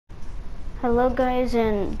Hello guys,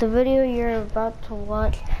 and the video you're about to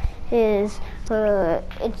watch is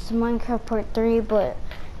it's Minecraft part 3, but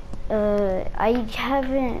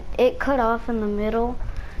it cut off in the middle.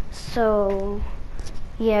 So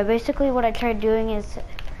yeah, basically what I tried doing is,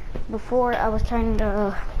 before I was trying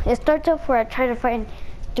to, it starts off where I try to find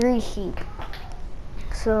 3 sheep.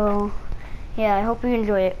 So yeah, I hope you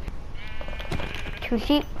enjoy it. 2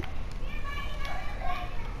 sheep.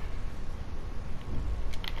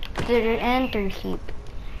 And 3 sheep.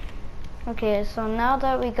 Okay, so now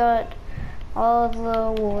that we got all of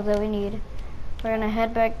the wool that we need, we're gonna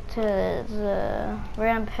head back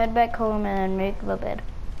home and make the bed.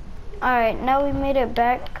 Alright, now we made it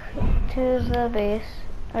back to the base,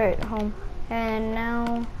 or home, and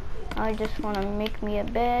now I just wanna make me a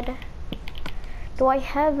bed. Do I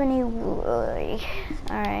have any wood?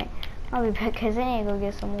 Alright, I'll be back because I need to go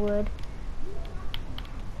get some wood.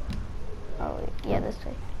 Oh, yeah, this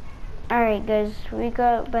way. Alright guys, we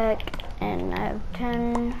got back and I have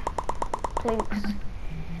 10 planks.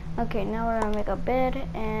 Okay, now we're gonna make a bed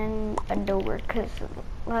and a door, because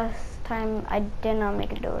last time I did not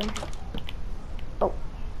make a door. Oh.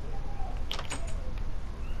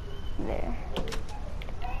 There.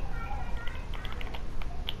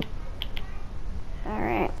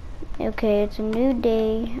 Alright. Okay, it's a new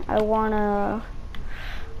day. I wanna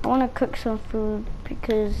cook some food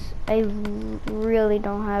because I really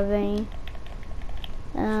don't have any.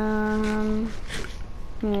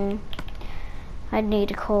 I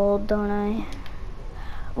need coal, don't I?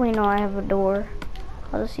 Wait, no, I have a door.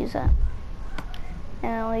 I'll just use that.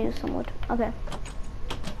 And I'll use some wood. Okay.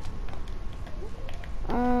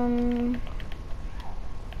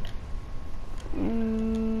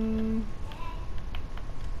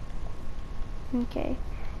 Okay.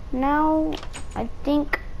 Now, I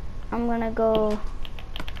think I'm gonna go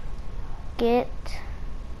get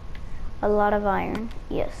a lot of iron.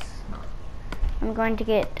 Yes. I'm going to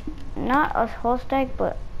get not a whole stack,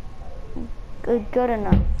 but a good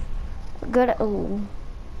enough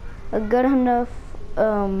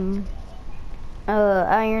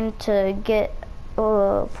iron to get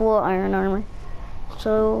full iron armor.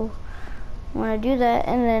 So I'm gonna do that,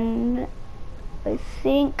 and then I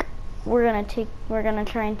think we're gonna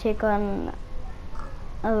try and take on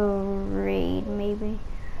a raid, maybe.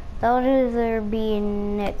 That'll either be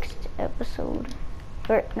next episode,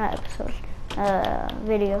 or not episode,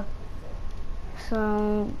 video.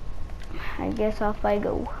 So I guess off I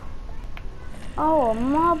go. Oh, a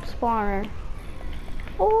mob spawner.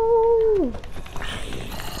 Oh,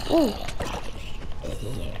 ooh.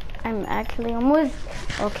 I'm actually almost.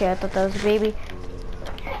 Okay, I thought that was a baby.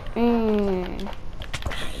 Is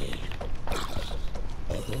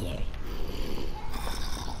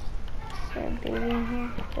there a baby in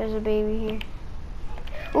here? There's a baby here.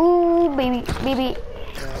 Ooh, baby.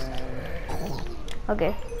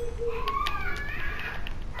 Okay.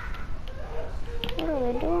 What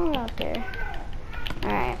are they doing out there?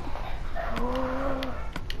 Alright.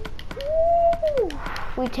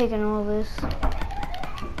 We taking all this.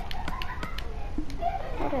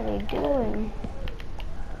 What are they doing?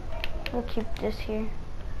 We'll keep this here.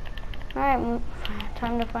 Alright,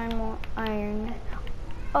 time to find more iron.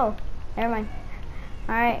 Oh, never mind.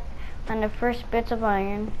 Alright, and the first bits of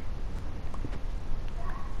iron.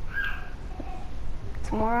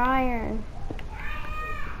 It's more iron.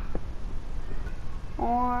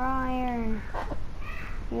 More iron.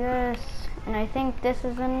 Yes, and I think this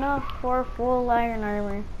is enough for full iron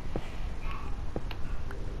armor.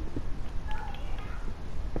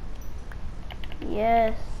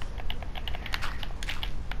 Yes.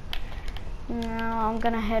 Now I'm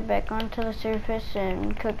gonna head back onto the surface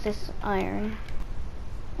and cook this iron.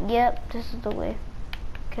 Yep, this is the way.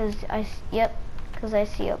 Cause I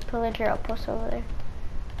see a pillager outpost over there.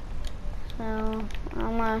 So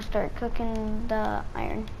I'm gonna start cooking the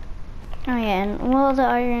iron. Oh yeah, and while the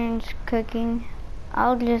iron's cooking,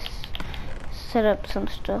 I'll just set up some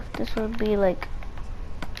stuff. This will be like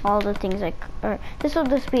all the things this will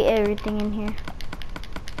just be everything in here.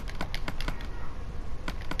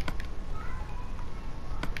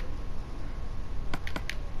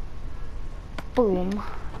 Boom.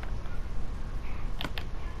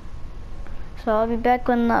 So I'll be back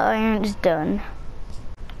when the iron is done.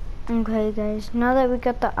 Okay guys, now that we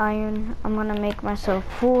got the iron, I'm gonna make myself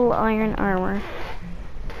full iron armor.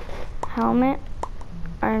 Helmet,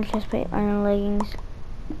 iron chestplate, iron leggings,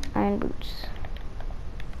 iron boots.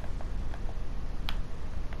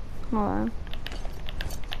 Hold on.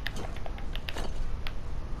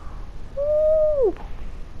 Woo!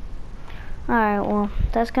 Alright, well,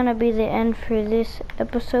 that's gonna be the end for this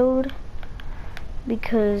episode,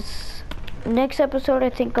 because next episode, I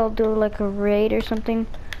think I'll do like a raid or something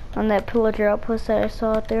on that pillager outpost that I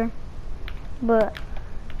saw out there. But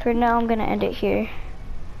for now, I'm gonna end it here.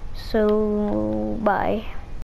 So, bye.